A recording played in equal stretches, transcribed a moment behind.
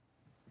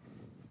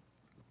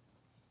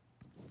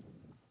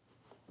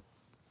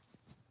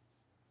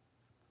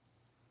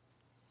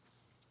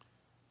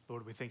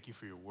Lord, we thank you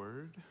for your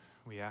word.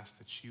 We ask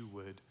that you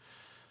would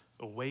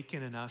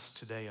awaken in us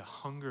today a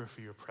hunger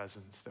for your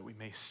presence, that we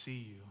may see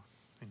you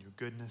and your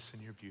goodness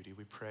and your beauty.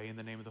 We pray in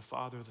the name of the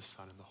Father, the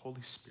Son, and the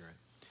Holy Spirit.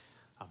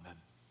 Amen.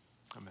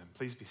 Amen.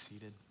 Please be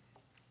seated.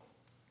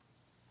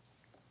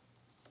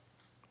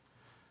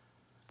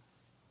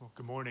 Well,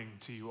 good morning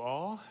to you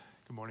all.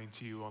 Good morning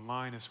to you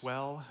online as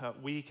well.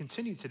 We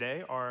continue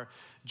today our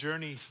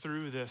journey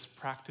through this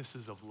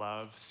Practices of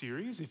Love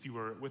series. If you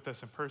were with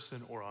us in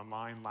person or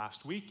online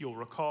last week, you'll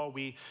recall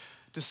we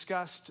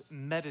discussed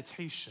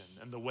meditation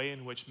and the way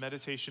in which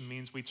meditation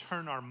means we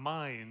turn our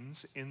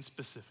minds in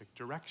specific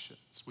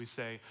directions. We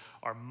say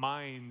our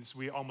minds,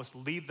 we almost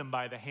lead them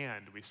by the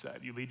hand, we said.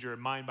 You lead your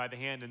mind by the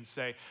hand and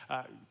say,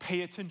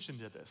 pay attention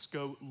to this.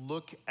 Go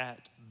look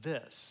at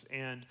this.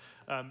 And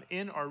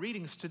in our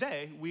readings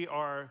today, we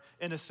are,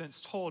 in a sense,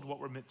 told what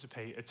we're meant to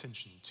pay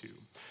attention to.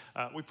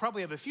 We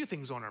probably have a few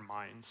things on our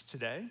minds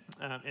today,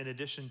 in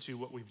addition to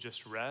what we've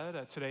just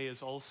read. Today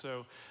is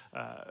also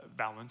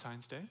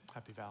Valentine's Day.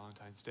 Happy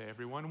Valentine's Day,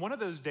 everyone. One of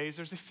those days,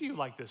 there's a few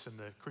like this in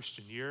the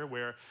Christian year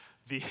where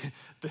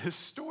the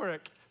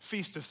historic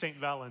feast of St.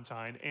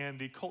 Valentine and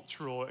the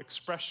cultural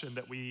expression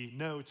that we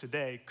know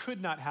today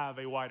could not have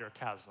a wider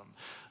chasm.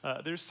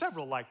 There's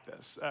several like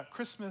this.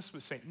 Christmas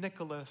with St.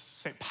 Nicholas,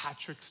 St.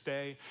 Patrick's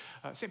Day.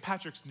 St.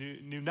 Patrick's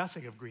knew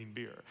nothing of green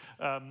beer.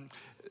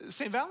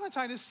 St.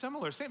 Valentine is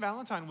similar. St.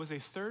 Valentine was a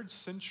 3rd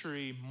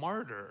century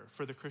martyr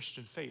for the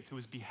Christian faith who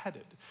was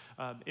beheaded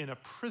in a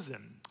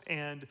prison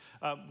and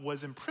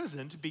was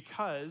imprisoned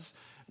because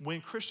when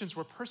Christians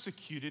were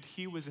persecuted,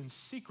 he was in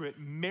secret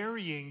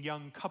marrying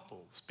young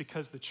couples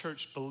because the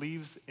church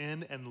believes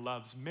in and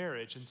loves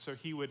marriage. And so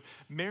he would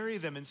marry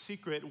them in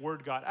secret.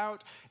 Word got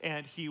out,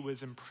 and he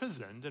was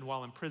imprisoned. And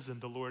while in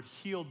prison, the Lord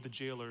healed the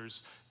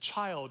jailer's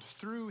child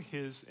through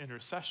his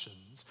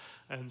intercessions.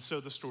 And so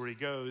the story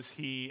goes,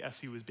 he, as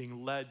he was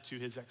being led to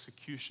his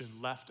execution,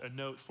 left a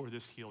note for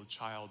this healed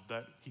child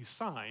that he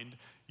signed,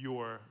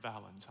 "Your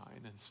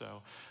Valentine." And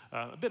so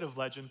a bit of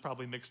legend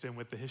probably mixed in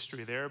with the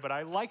history there, but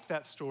I like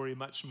that story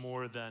much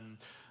more than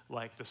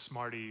like the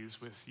Smarties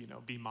with,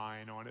 "Be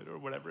mine" on it or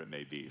whatever it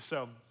may be.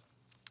 So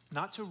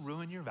not to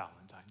ruin your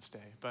Valentine's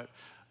Day, but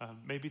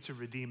maybe to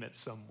redeem it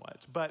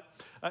somewhat. But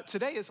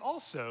today is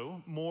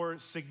also, more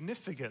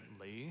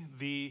significantly,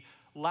 the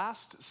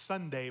last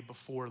Sunday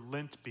before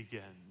Lent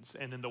begins.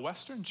 And in the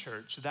Western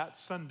Church, that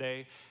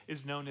Sunday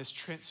is known as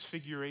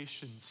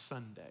Transfiguration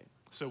Sunday.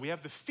 So we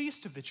have the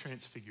Feast of the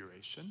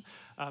Transfiguration,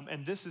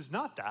 and this is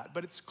not that,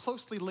 but it's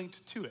closely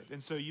linked to it.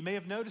 And so you may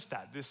have noticed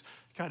that, this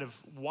kind of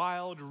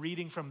wild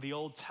reading from the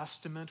Old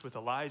Testament with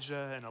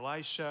Elijah and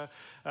Elisha,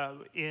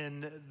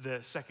 in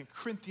the 2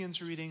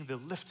 Corinthians reading, the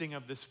lifting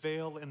of this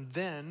veil, and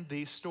then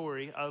the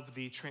story of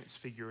the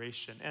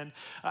Transfiguration. And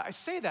I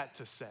say that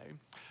to say,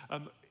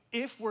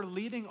 if we're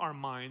leading our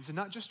minds, and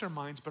not just our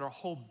minds, but our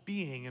whole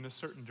being in a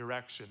certain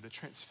direction, the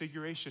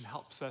Transfiguration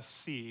helps us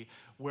see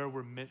where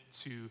we're meant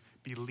to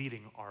be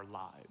leading our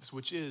lives,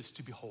 which is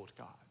to behold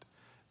God.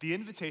 The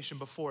invitation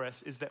before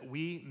us is that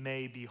we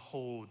may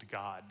behold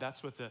God.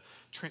 That's what the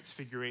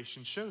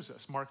Transfiguration shows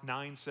us. Mark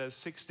 9 says,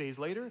 6 days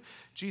later,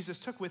 Jesus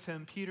took with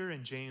him Peter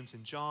and James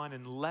and John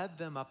and led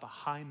them up a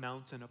high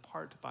mountain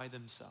apart by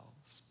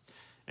themselves.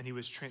 And he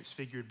was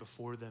transfigured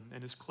before them,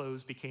 and his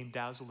clothes became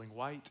dazzling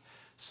white,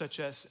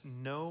 such as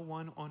no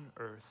one on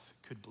earth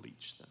could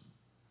bleach them.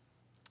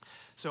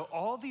 So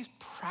all these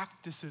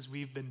practices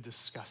we've been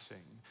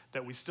discussing,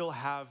 that we still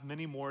have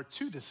many more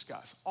to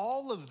discuss,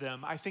 all of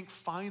them, I think,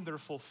 find their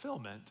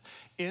fulfillment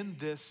in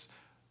this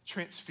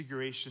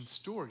Transfiguration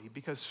story,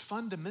 because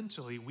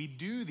fundamentally we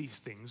do these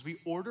things, we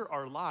order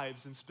our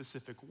lives in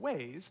specific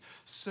ways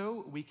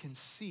so we can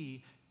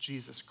see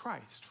Jesus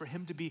Christ, for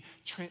him to be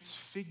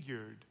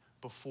transfigured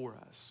before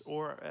us.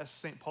 Or as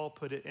St. Paul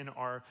put it in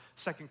our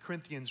 2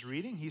 Corinthians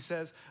reading, he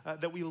says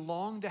that we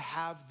long to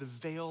have the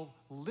veil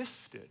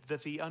lifted,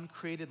 that the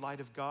uncreated light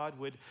of God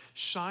would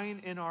shine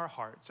in our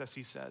hearts, as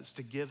he says,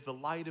 to give the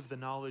light of the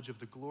knowledge of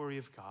the glory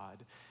of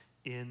God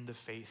in the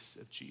face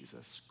of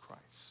Jesus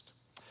Christ.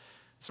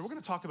 So we're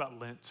going to talk about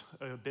Lent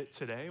a bit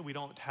today. We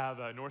don't have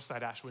a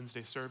Northside Ash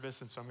Wednesday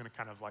service, and so I'm going to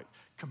kind of like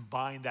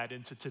combine that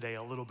into today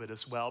a little bit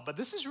as well. But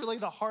this is really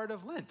the heart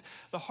of Lent.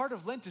 The heart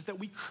of Lent is that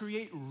we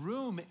create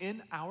room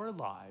in our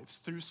lives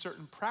through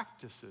certain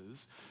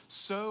practices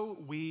so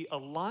we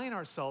align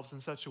ourselves in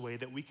such a way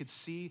that we could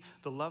see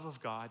the love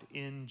of God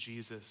in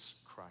Jesus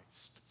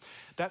Christ.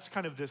 That's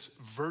kind of this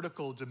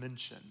vertical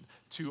dimension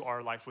to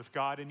our life with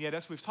God. And yet,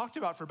 as we've talked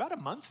about for about a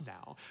month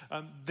now,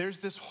 there's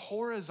this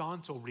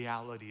horizontal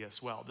reality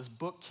as well. This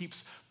book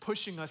keeps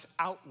pushing us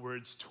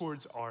outwards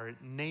towards our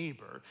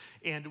neighbor.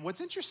 And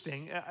what's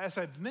interesting, as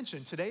I've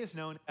mentioned, today is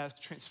known as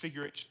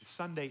Transfiguration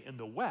Sunday in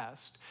the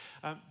West.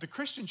 The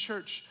Christian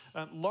church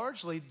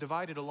largely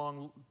divided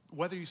along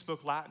whether you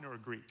spoke Latin or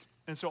Greek.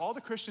 And so all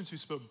the Christians who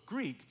spoke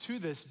Greek to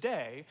this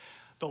day,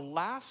 the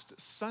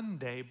last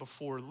Sunday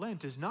before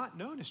Lent is not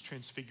known as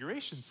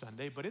Transfiguration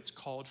Sunday, but it's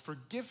called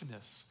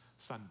Forgiveness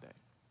Sunday.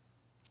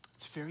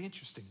 It's very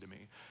interesting to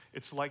me.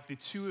 It's like the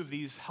two of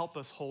these help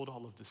us hold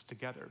all of this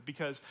together,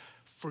 because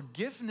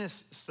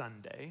Forgiveness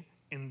Sunday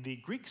in the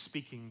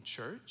Greek-speaking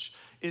church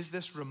is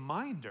this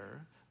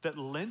reminder that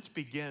Lent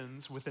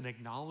begins with an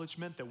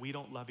acknowledgement that we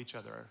don't love each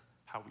other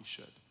how we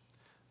should.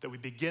 That we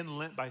begin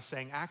Lent by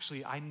saying,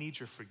 actually, I need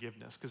your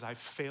forgiveness because I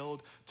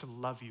failed to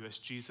love you as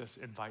Jesus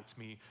invites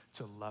me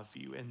to love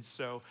you. And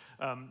so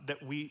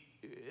that we,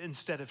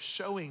 instead of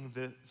showing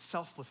the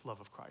selfless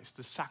love of Christ,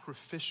 the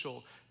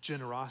sacrificial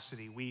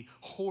generosity, we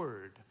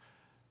hoard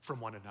from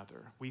one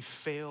another. We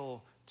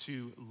fail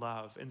to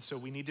love. And so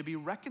we need to be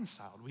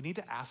reconciled. We need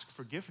to ask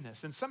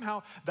forgiveness. And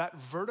somehow that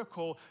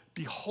vertical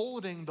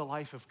beholding the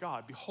life of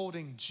God,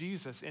 beholding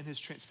Jesus in his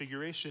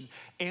transfiguration,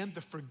 and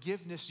the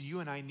forgiveness you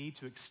and I need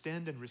to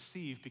extend and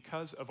receive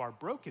because of our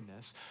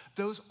brokenness,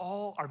 those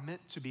all are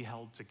meant to be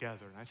held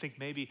together. And I think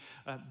maybe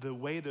the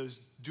way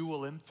those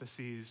dual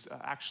emphases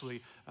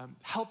actually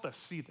help us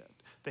see that.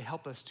 They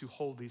help us to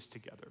hold these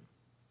together.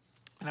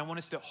 And I want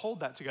us to hold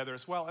that together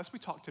as well as we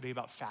talk today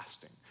about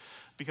fasting,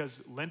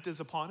 because Lent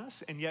is upon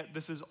us, and yet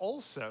this is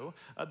also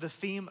the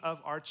theme of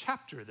our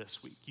chapter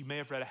this week. You may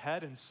have read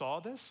ahead and saw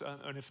this,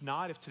 and if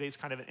not, if today's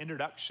kind of an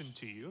introduction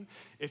to you,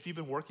 if you've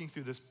been working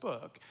through this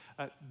book,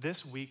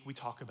 this week we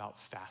talk about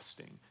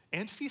fasting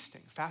and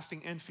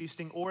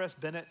feasting, or as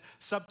Bennett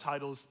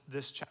subtitles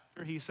this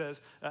chapter, he says,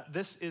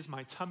 "This is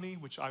my tummy,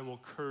 which I will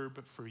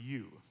curb for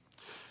you."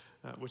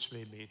 Which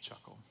made me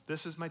chuckle.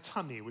 This is my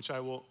tummy, which I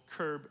will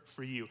curb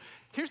for you.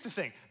 Here's the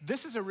thing.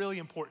 This is a really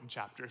important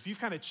chapter. If you've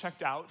kind of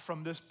checked out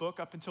from this book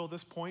up until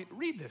this point,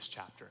 read this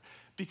chapter.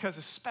 Because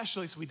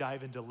especially as we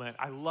dive into Lent,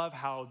 I love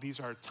how these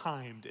are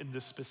timed in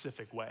this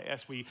specific way.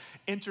 As we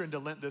enter into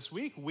Lent this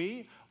week,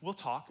 we will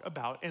talk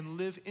about and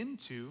live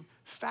into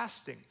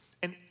fasting.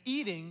 And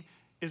eating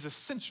is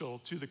essential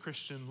to the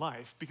Christian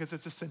life because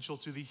it's essential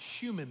to the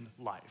human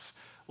life.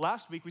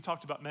 Last week, we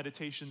talked about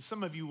meditation.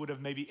 Some of you would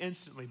have maybe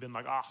instantly been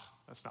like,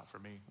 that's not for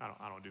me.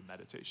 I don't do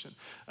meditation.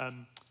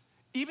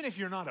 Even if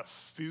you're not a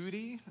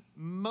foodie,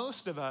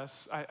 most of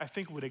us, I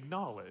think, would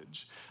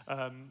acknowledge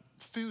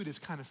food is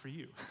kind of for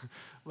you.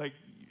 Like,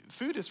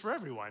 food is for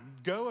everyone.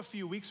 Go a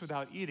few weeks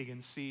without eating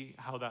and see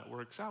how that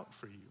works out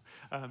for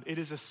you. It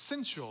is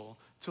essential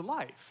to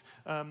life.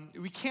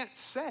 We can't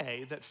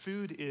say that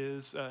food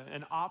is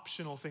an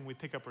optional thing we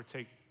pick up or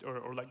take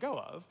or let go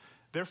of.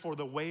 Therefore,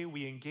 the way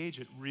we engage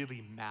it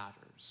really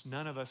matters.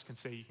 None of us can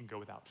say you can go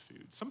without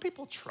food. Some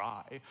people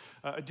try.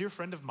 A dear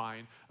friend of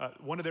mine,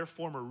 one of their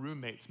former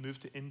roommates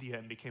moved to India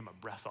and became a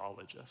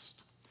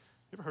breathologist.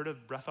 You ever heard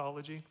of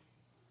breathology?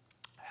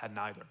 I had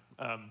neither.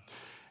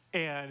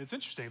 And it's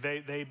interesting.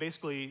 They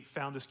basically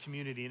found this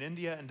community in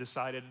India and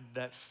decided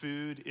that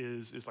food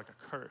is like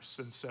a curse.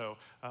 And so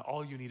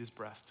all you need is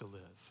breath to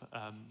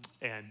live.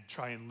 And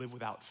try and live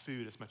without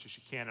food as much as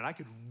you can. And I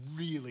could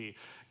really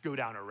go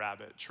down a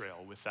rabbit trail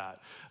with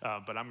that.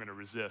 But I'm going to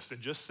resist and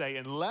just say,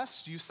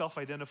 unless you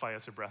self-identify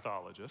as a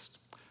breathologist,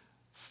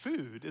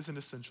 food is an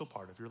essential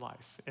part of your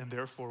life. And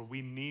therefore,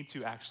 we need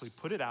to actually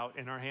put it out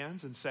in our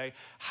hands and say,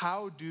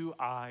 how do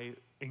I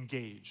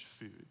engage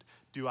food?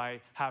 Do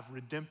I have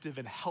redemptive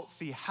and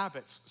healthy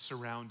habits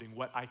surrounding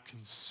what I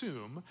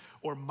consume,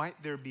 or might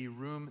there be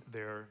room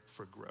there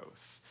for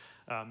growth?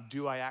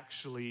 Do I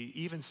actually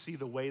even see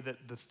the way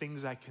that the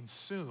things I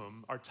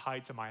consume are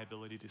tied to my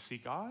ability to see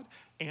God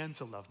and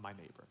to love my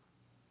neighbor?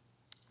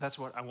 That's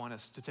what I want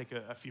us to take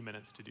a few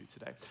minutes to do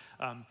today.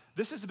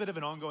 This is a bit of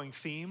an ongoing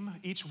theme.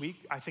 Each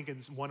week, I think in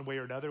one way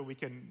or another, we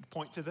can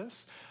point to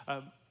this.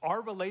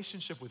 Our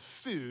relationship with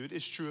food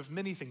is true of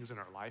many things in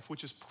our life,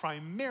 which is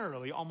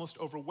primarily, almost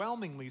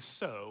overwhelmingly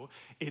so,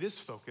 it is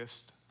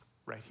focused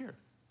right here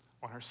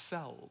on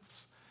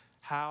ourselves.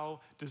 How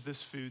does this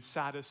food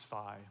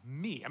satisfy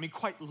me? I mean,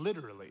 quite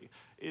literally,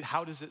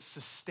 how does it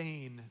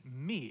sustain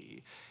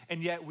me?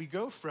 And yet we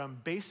go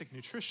from basic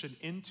nutrition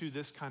into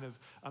this kind of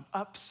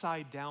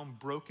upside down,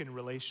 broken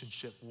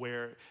relationship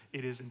where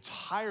it is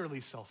entirely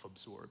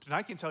self-absorbed. And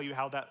I can tell you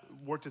how that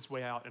worked its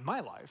way out in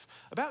my life.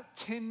 About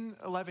 10,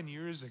 11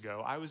 years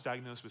ago, I was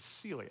diagnosed with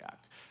celiac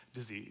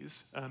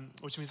disease,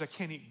 which means I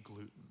can't eat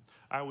gluten.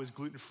 I was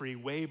gluten-free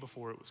way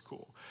before it was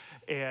cool,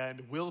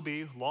 and will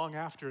be long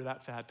after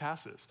that fad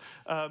passes.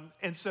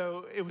 And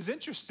so it was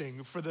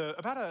interesting. For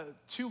about a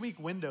 2-week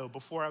window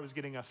before I was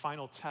getting a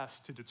final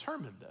test to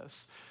determine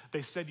this,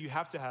 they said you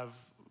have to have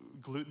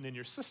gluten in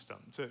your system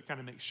to kind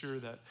of make sure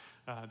that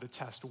the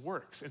test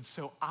works. And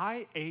so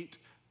I ate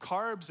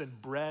carbs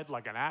and bread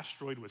like an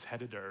asteroid was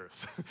headed to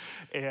Earth.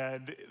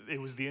 And it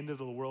was the end of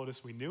the world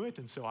as we knew it,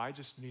 and so I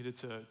just needed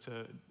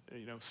to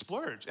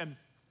splurge. And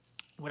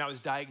when I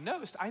was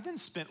diagnosed, I then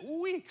spent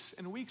weeks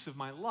and weeks of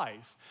my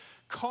life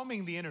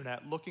combing the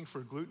internet looking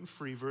for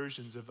gluten-free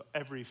versions of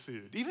every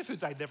food, even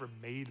foods I'd never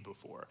made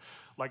before.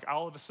 Like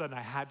all of a sudden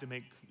I had to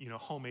make,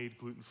 homemade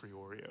gluten-free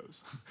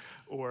Oreos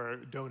or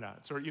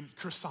donuts or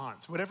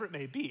croissants, whatever it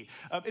may be.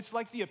 It's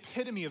like the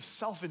epitome of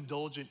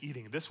self-indulgent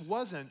eating. This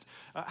wasn't,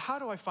 how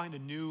do I find a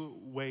new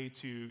way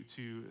to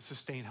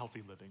sustain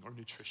healthy living or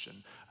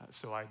nutrition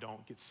so I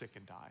don't get sick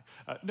and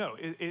die? No,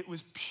 it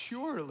was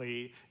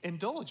purely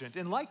indulgent.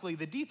 And likely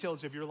the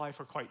details of your life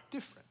are quite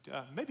different.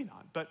 Maybe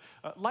not, but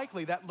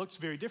likely that looks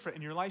very different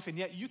in your life. And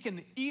yet you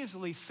can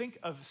easily think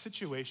of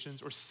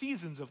situations or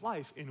seasons of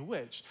life in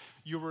which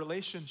your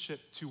relationship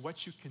to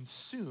what you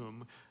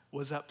consume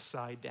was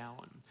upside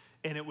down.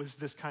 And it was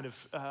this kind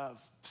of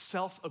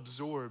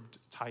self-absorbed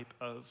type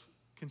of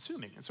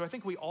consuming. And so I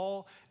think we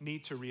all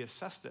need to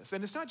reassess this.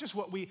 And it's not just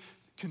what we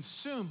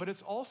consume, but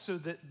it's also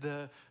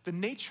the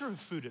nature of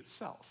food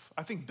itself.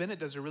 I think Bennett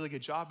does a really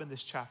good job in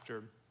this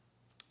chapter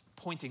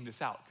pointing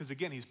this out, because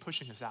again, he's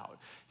pushing us out.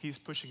 He's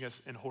pushing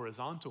us in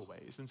horizontal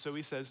ways. And so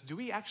he says, do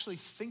we actually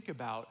think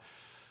about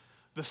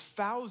the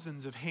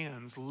thousands of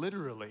hands,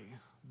 literally,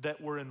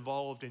 that were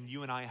involved in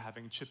you and I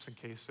having chips and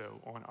queso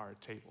on our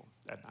table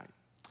at night?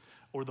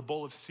 Or the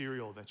bowl of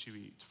cereal that you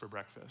eat for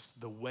breakfast,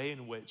 the way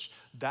in which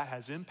that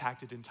has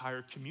impacted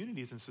entire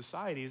communities and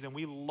societies, and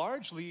we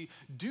largely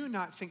do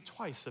not think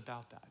twice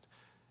about that.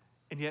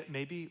 And yet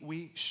maybe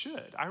we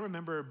should. I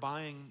remember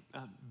buying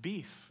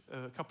beef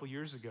a couple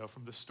years ago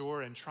from the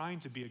store and trying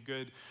to be a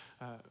good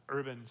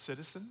urban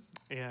citizen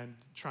and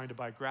trying to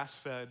buy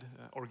grass-fed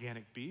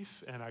organic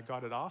beef, and I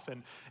got it off,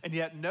 and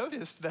yet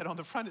noticed that on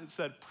the front it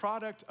said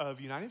product of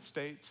United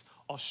States,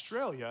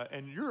 Australia,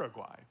 and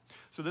Uruguay.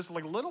 So this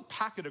little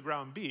packet of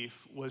ground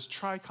beef was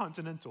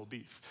tri-continental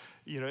beef.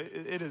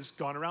 It has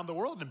gone around the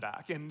world and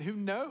back, and who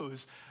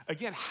knows,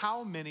 again,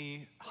 how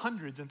many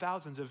hundreds and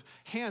thousands of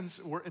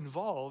hands were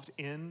involved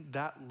in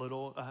that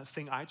little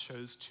thing I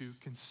chose to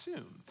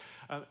consume.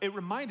 It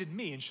reminded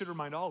me, and should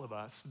remind all of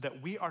us,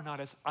 that we are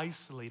not as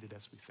isolated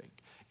as we think.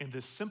 And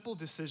the simple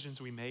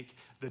decisions we make,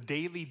 the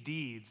daily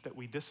deeds that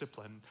we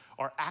discipline,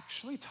 are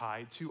actually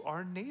tied to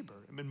our neighbor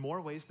in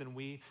more ways than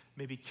we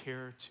maybe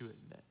care to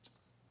admit.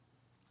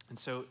 And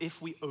so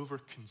if we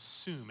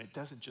overconsume, it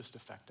doesn't just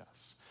affect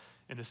us.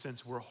 In a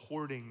sense, we're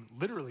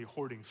literally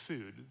hoarding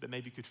food that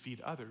maybe could feed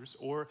others,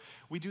 or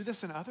we do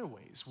this in other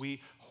ways.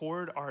 We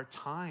hoard our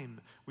time,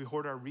 we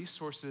hoard our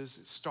resources,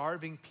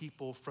 starving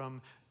people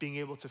from being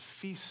able to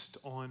feast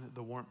on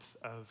the warmth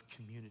of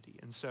community.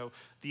 And so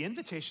the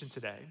invitation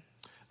today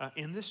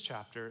in this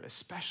chapter,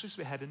 especially as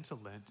we head into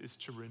Lent, is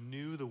to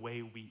renew the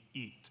way we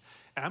eat.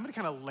 And I'm going to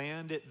kind of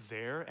land it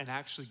there and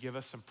actually give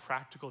us some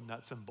practical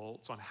nuts and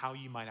bolts on how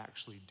you might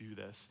actually do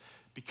this,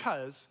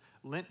 because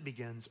Lent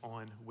begins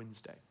on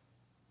Wednesday.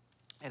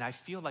 And I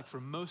feel like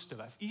for most of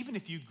us, even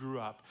if you grew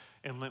up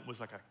and Lent was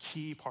like a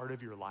key part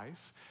of your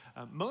life,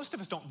 most of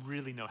us don't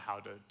really know how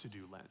to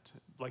do Lent.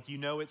 Like,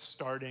 it's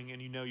starting,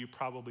 and you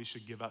probably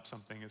should give up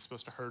something. It's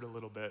supposed to hurt a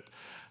little bit.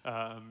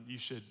 You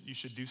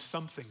should do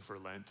something for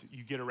Lent.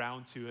 You get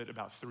around to it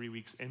about 3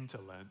 weeks into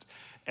Lent,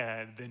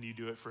 and then you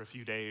do it for a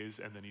few days,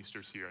 and then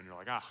Easter's here, and you're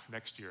like,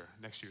 next year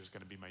is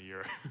going to be my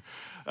year.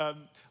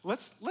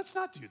 Let's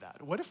not do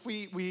that. What if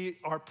we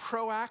are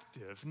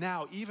proactive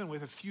now, even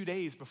with a few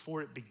days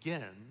before it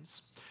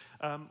begins?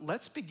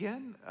 Let's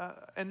begin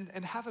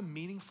and have a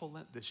meaningful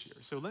Lent this year.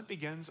 So Lent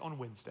begins on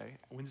Wednesday.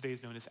 Wednesday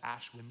is known as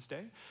Ash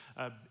Wednesday.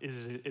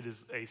 It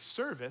is a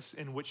service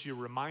in which you're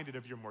reminded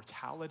of your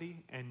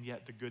mortality and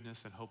yet the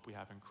goodness and hope we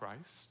have in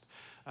Christ.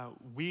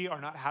 We are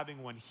not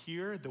having one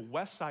here. The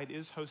West Side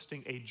is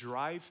hosting a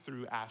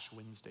drive-through Ash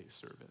Wednesday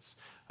service.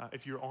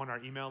 If you're on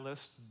our email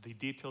list, the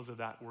details of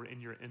that were in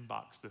your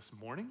inbox this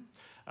morning.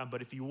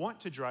 But if you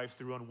want to drive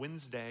through on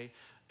Wednesday,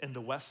 in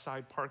the West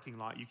Side parking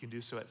lot, you can do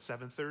so at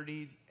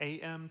 7:30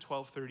 a.m.,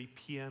 12:30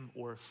 p.m.,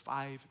 or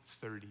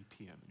 5:30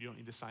 p.m. You don't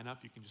need to sign up.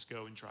 You can just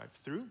go and drive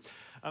through.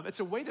 It's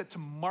a way to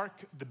mark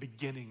the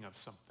beginning of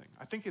something.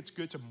 I think it's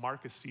good to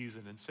mark a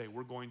season and say,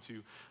 we're going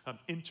to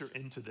enter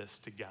into this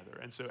together.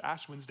 And so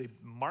Ash Wednesday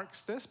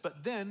marks this,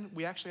 but then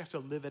we actually have to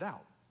live it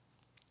out.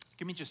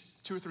 Give me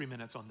just 2 or 3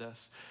 minutes on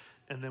this,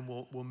 and then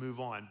we'll move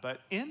on.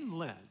 But in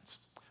Lent,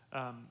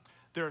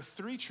 there are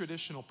 3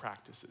 traditional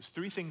practices,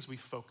 3 things we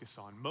focus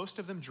on, most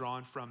of them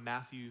drawn from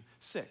Matthew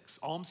 6,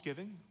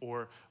 almsgiving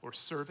or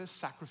service,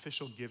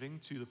 sacrificial giving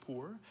to the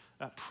poor,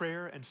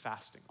 prayer and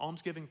fasting.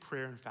 Almsgiving,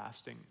 prayer, and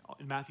fasting.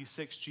 In Matthew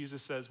 6,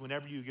 Jesus says,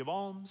 whenever you give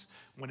alms,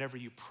 whenever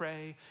you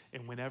pray,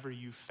 and whenever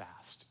you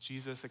fast.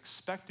 Jesus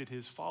expected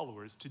his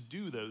followers to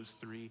do those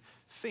 3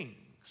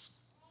 things.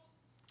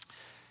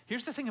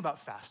 Here's the thing about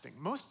fasting.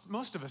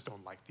 Most of us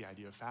don't like the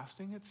idea of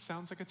fasting. It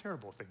sounds like a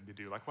terrible thing to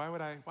do. Like, why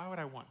would I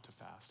want to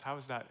fast? How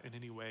is that in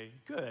any way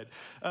good?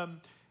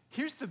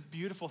 Here's the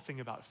beautiful thing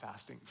about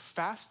fasting.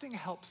 Fasting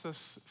helps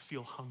us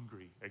feel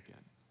hungry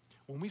again.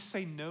 When we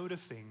say no to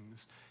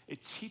things,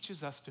 it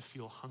teaches us to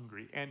feel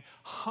hungry. And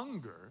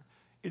hunger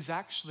is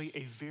actually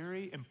a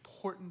very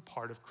important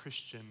part of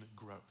Christian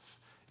growth.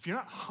 If you're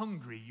not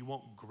hungry, you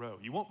won't grow.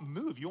 You won't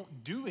move. You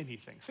won't do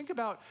anything. Think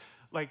about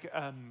like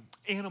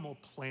Animal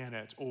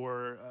Planet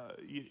or,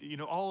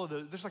 all of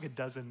the, there's like a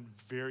dozen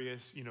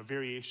various,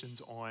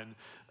 variations on,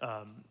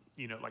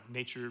 like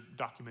nature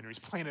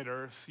documentaries, Planet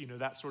Earth,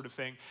 that sort of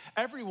thing.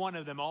 Every one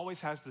of them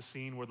always has the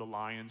scene where the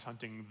lion's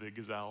hunting the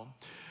gazelle.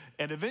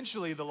 And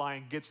eventually the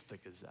lion gets the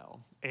gazelle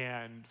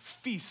and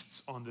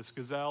feasts on this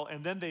gazelle.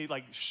 And then they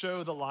like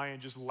show the lion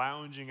just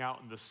lounging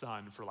out in the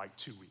sun for like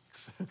 2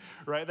 weeks,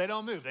 right? They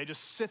don't move. They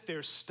just sit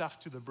there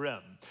stuffed to the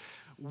brim.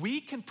 We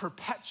can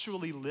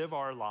perpetually live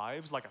our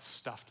lives like a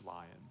stuffed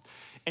lion.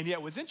 And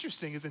yet what's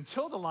interesting is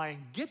until the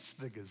lion gets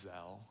the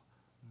gazelle,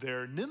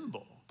 they're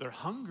nimble, they're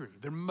hungry,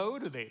 they're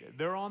motivated,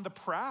 they're on the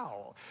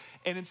prowl.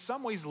 And in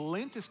some ways,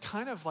 Lent is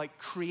kind of like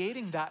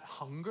creating that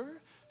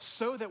hunger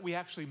so that we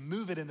actually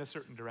move it in a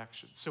certain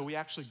direction. So we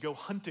actually go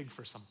hunting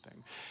for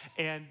something.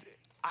 And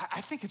I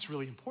think it's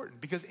really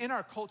important because in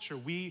our culture,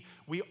 we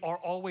are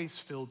always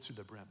filled to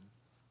the brim.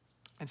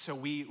 And so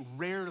we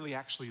rarely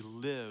actually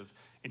live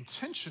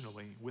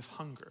intentionally with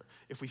hunger.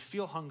 If we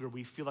feel hunger,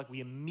 we feel like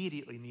we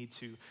immediately need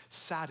to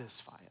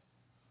satisfy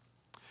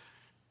it.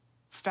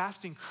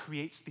 Fasting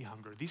creates the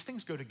hunger. These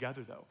things go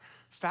together though.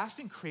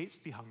 Fasting creates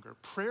the hunger.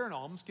 Prayer and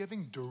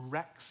almsgiving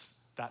directs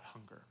that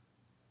hunger.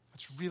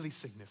 That's really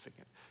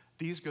significant.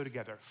 These go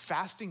together.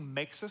 Fasting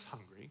makes us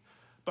hungry,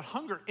 but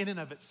hunger in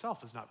and of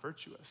itself is not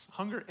virtuous.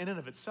 Hunger in and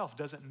of itself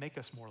doesn't make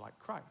us more like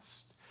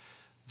Christ.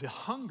 The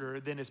hunger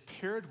then is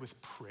paired with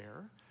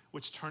prayer,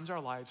 which turns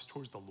our lives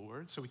towards the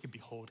Lord so we can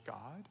behold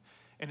God,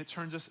 and it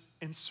turns us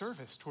in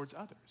service towards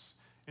others.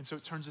 And so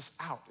it turns us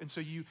out. And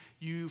so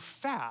you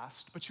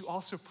fast, but you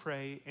also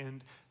pray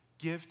and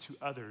give to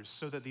others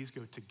so that these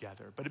go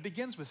together. But it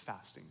begins with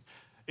fasting.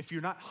 If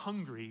you're not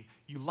hungry,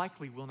 you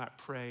likely will not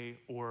pray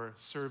or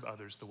serve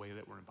others the way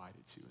that we're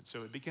invited to. And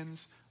so it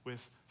begins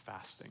with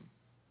fasting.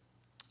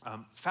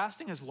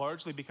 Fasting has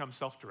largely become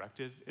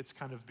self-directed. It's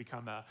kind of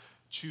become a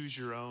choose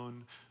your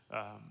own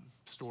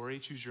story,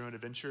 choose your own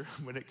adventure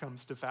when it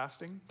comes to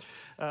fasting.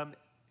 And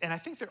I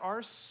think there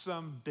are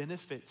some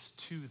benefits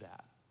to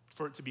that,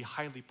 for it to be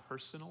highly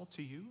personal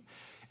to you.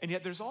 And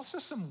yet there's also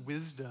some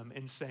wisdom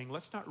in saying,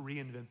 let's not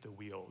reinvent the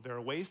wheel. There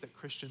are ways that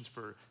Christians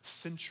for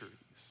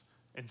centuries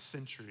and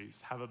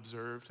centuries have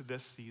observed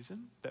this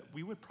season that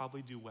we would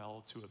probably do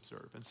well to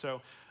observe. And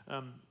so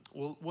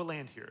we'll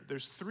land here.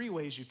 There's 3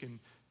 ways you can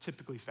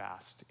typically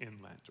fast in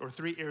Lent, or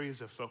 3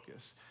 areas of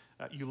focus.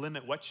 You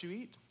limit what you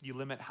eat, you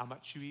limit how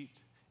much you eat,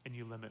 and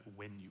you limit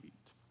when you eat.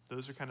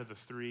 Those are kind of the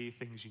 3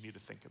 things you need to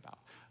think about.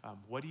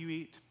 What do you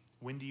eat?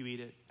 When do you eat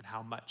it? And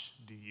how much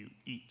do you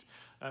eat?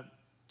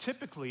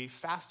 Typically,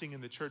 fasting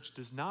in the church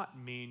does not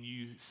mean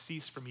you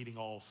cease from eating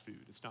all food.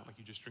 It's not like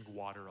you just drink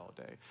water all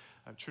day.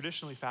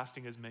 Traditionally,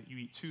 fasting has meant you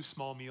eat 2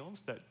 small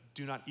meals that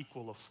do not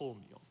equal a full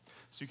meal.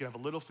 So you can have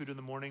a little food in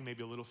the morning,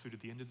 maybe a little food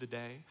at the end of the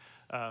day.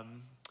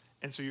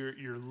 And so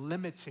you're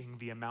limiting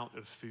the amount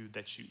of food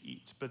that you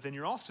eat. But then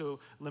you're also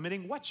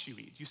limiting what you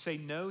eat. You say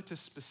no to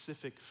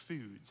specific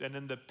foods. And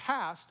in the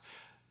past,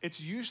 it's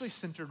usually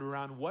centered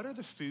around what are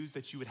the foods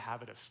that you would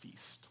have at a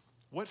feast?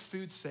 What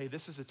foods say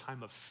this is a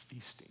time of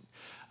feasting?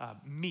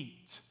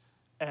 Meat,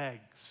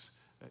 eggs,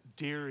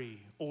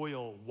 dairy,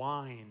 oil,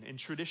 wine. In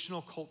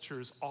traditional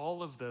cultures,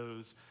 all of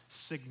those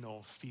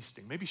signal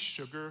feasting. Maybe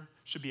sugar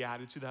should be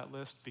added to that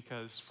list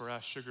because for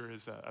us, sugar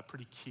is a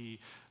pretty key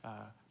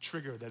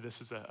trigger that this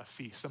is a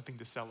feast, something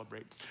to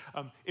celebrate.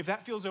 If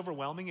that feels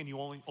overwhelming and you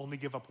only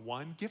give up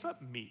one, give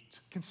up meat.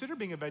 Consider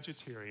being a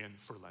vegetarian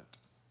for Lent.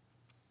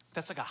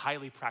 That's like a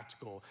highly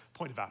practical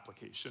point of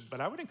application,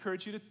 but I would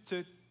encourage you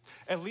to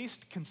at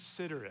least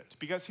consider it,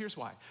 because here's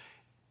why.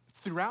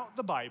 Throughout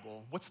the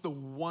Bible, what's the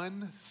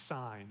one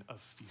sign of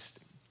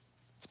feasting?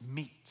 It's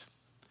meat.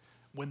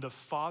 When the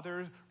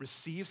father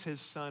receives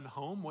his son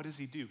home, what does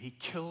he do? He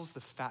kills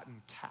the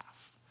fattened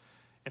calf,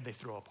 and they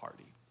throw a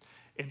party.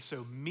 And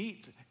so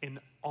meat in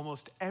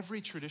almost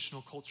every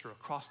traditional culture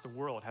across the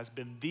world has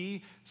been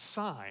the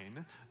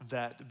sign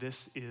that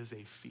this is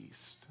a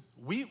feast.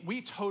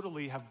 We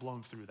totally have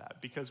blown through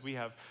that because we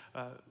have,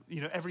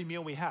 every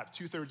meal we have,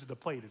 2/3 of the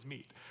plate is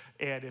meat.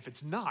 And if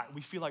it's not,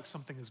 we feel like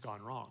something has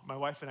gone wrong. My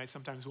wife and I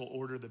sometimes will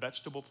order the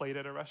vegetable plate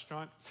at a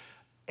restaurant,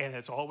 and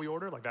it's all we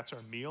order, like that's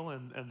our meal,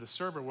 and the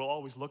server will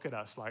always look at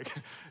us like,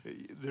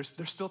 there's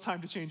still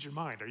time to change your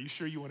mind. Are you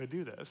sure you want to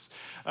do this?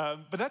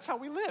 But that's how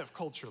we live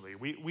culturally.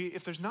 We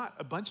if there's not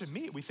a bunch of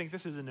meat, we think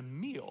this isn't a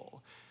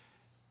meal,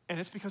 and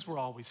it's because we're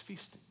always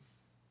feasting.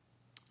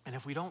 And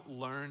if we don't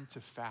learn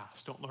to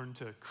fast, don't learn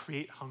to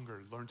create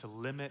hunger, learn to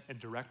limit and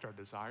direct our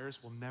desires,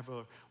 we'll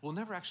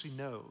never actually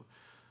know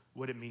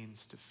what it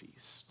means to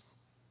feast.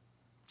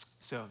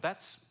 So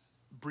that's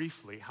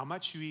briefly how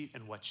much you eat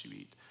and what you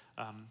eat.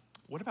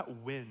 What about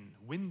when?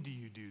 When do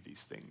you do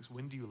these things?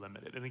 When do you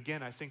limit it? And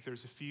again, I think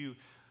there's a few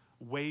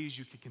ways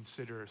you could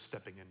consider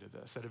stepping into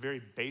this. At a very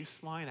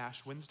baseline,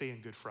 Ash Wednesday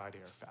and Good Friday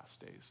are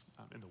fast days.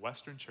 In the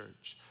Western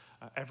church,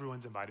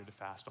 everyone's invited to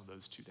fast on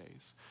those 2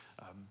 days.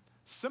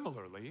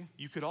 Similarly,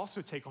 you could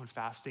also take on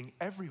fasting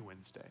every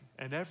Wednesday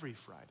and every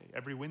Friday.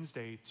 Every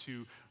Wednesday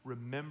to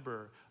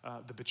remember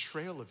the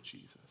betrayal of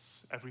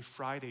Jesus. Every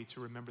Friday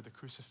to remember the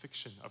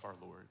crucifixion of our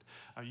Lord.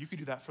 You could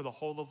do that for the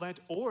whole of Lent,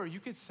 or you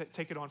could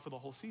take it on for the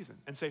whole season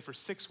and say, for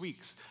 6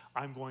 weeks,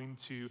 I'm going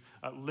to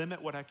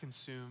limit what I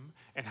consume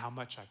and how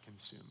much I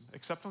consume,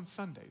 except on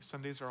Sundays.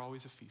 Sundays are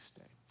always a feast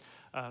day.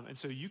 And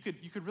so you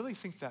could really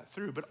think that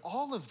through. But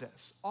all of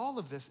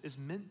this is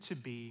meant to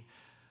be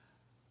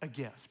a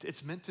gift.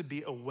 It's meant to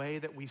be a way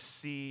that we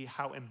see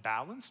how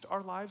imbalanced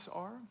our lives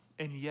are,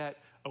 and yet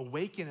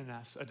awaken in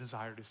us a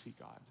desire to see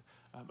God,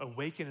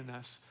 awaken in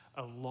us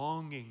a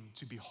longing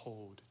to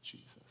behold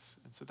Jesus.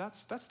 And so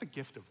that's the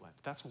gift of Lent.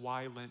 That's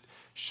why Lent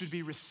should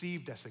be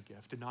received as a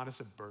gift and not as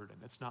a burden.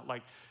 It's not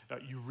like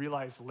you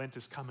realize Lent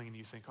is coming and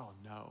you think, oh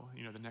no,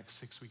 the next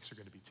 6 weeks are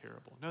going to be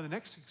terrible. No, the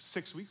next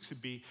 6 weeks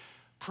would be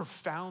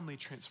profoundly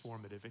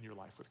transformative in your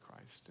life with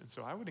Christ. And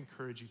so I would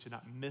encourage you to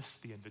not miss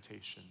the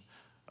invitation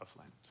of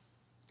Lent.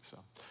 So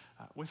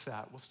with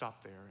that, we'll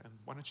stop there. And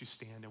why don't you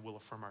stand and we'll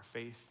affirm our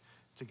faith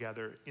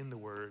together in the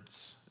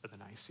words of the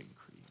Nicene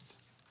Creed.